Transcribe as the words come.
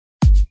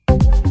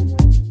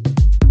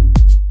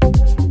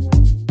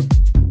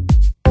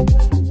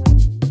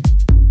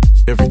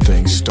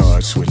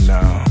sweet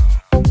now.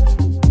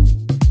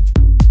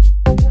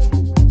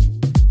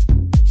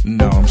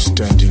 Now I'm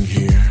standing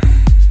here,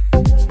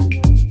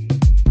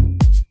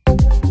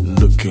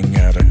 looking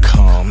at a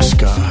calm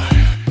sky.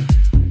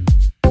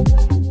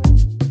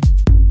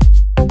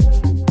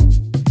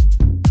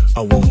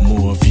 I want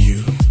more of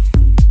you.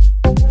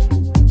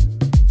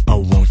 I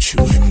want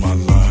you in my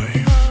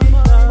life.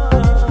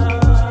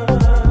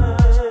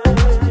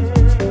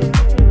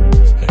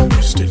 And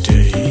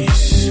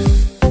yesterday's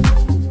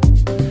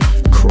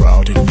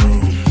crowded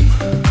room,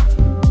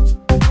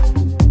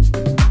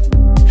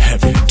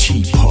 having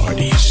tea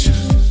parties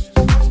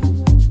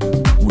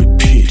with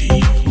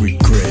pity,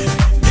 regret,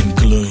 and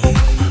gloom.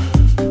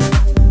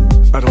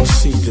 I don't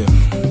see them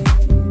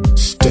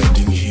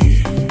standing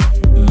here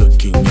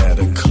looking at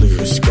a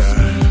clear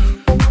sky.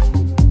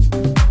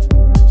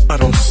 I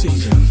don't see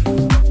them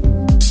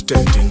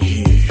standing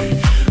here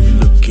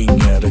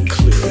looking at a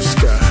clear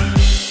sky.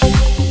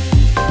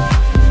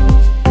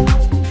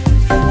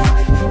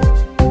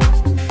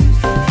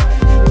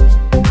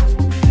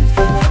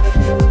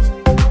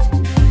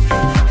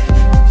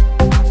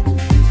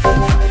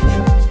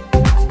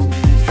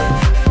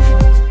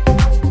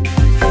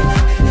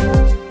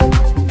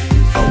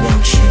 I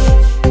want you,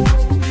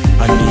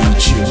 I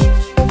need you,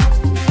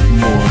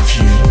 more of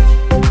you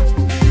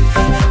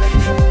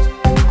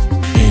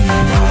in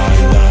my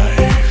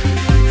life.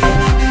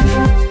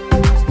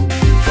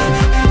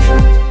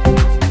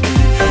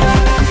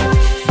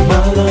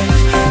 My life,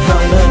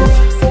 my life,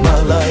 my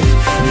life,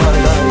 my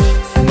life,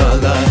 my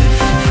life.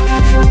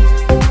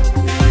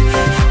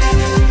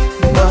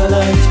 My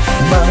life,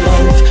 my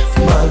life,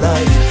 my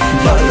life,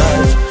 my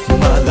life,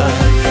 my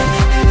life.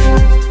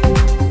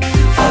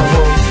 I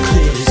want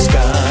clear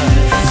sky,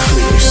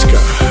 clear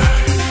sky,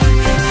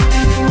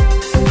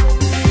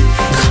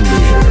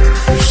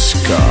 clear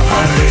sky,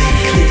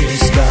 clear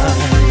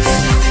skies.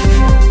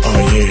 Oh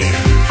yeah,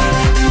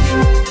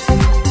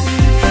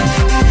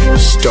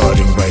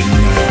 starting right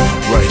now,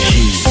 right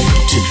here,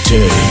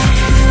 today.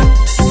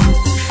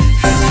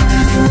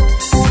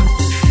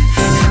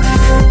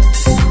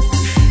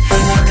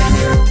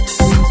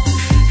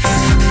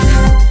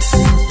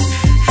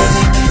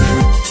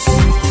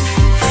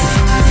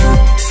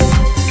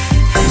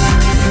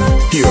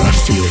 Here I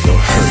feel no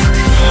hurt,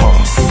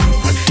 harm,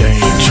 or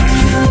danger.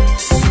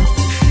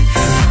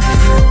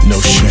 No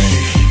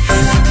shame,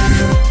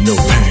 no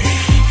pain,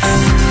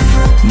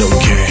 no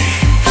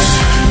games.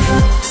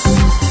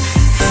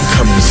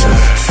 Come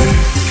inside.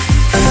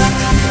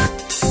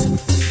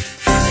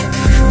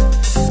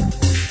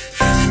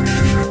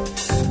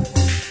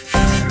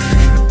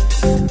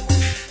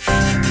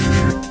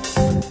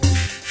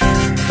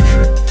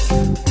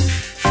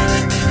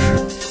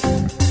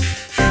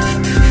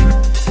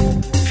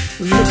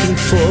 Looking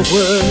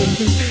forward,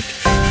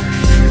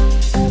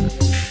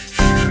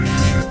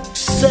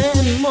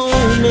 sad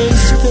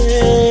moments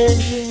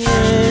fade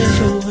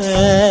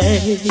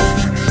away.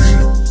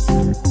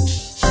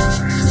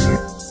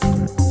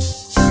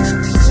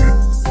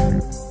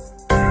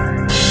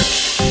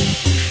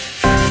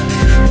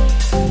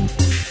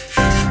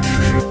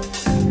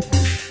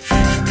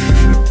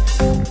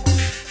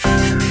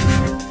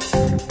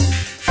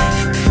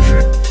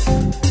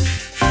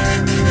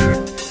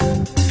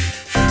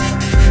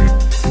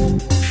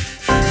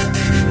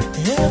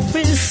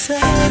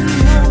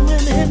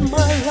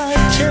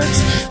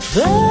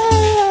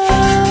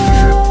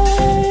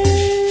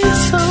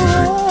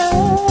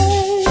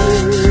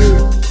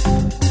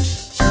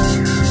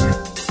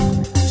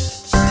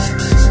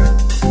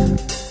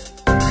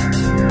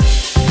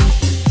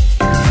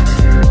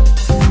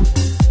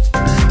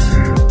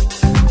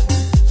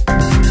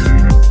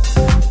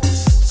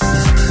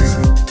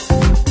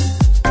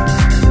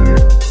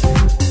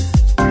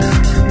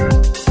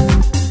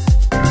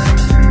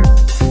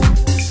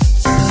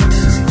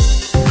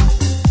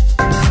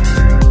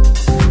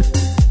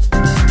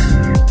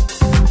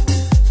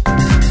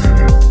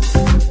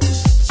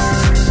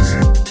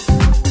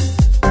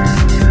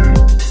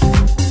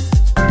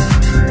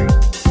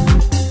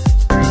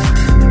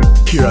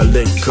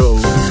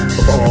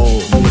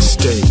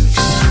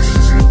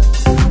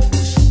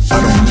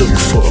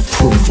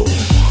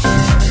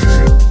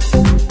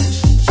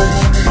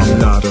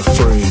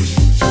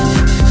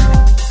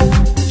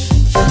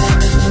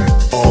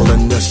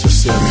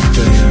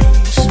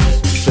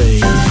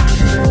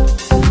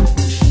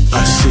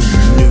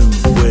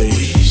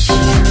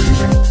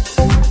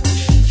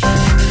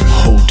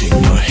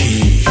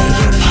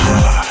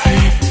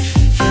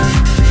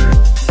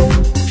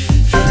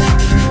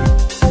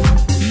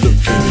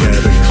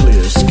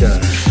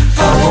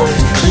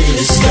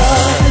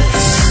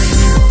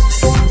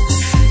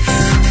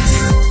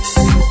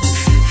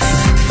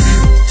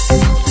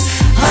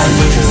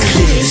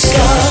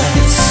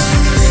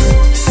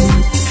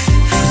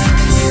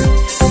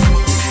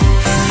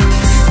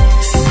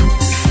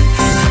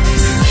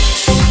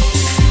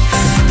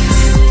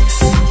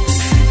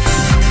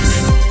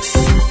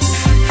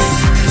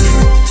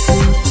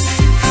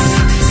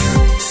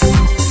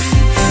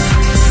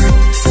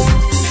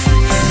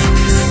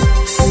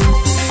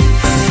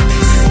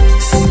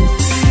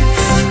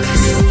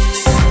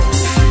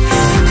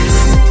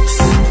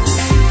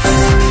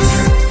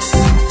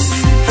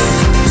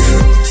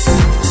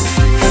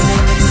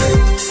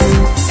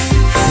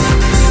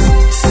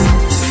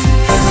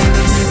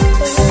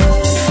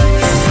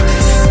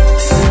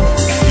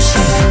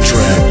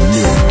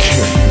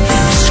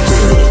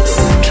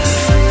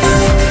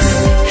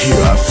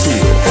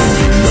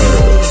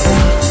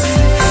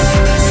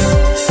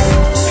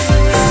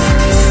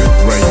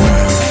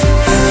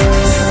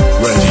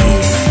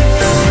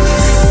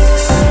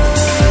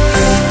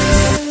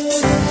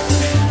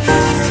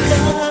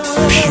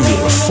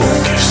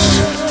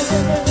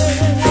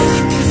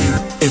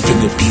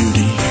 infinite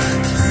beauty.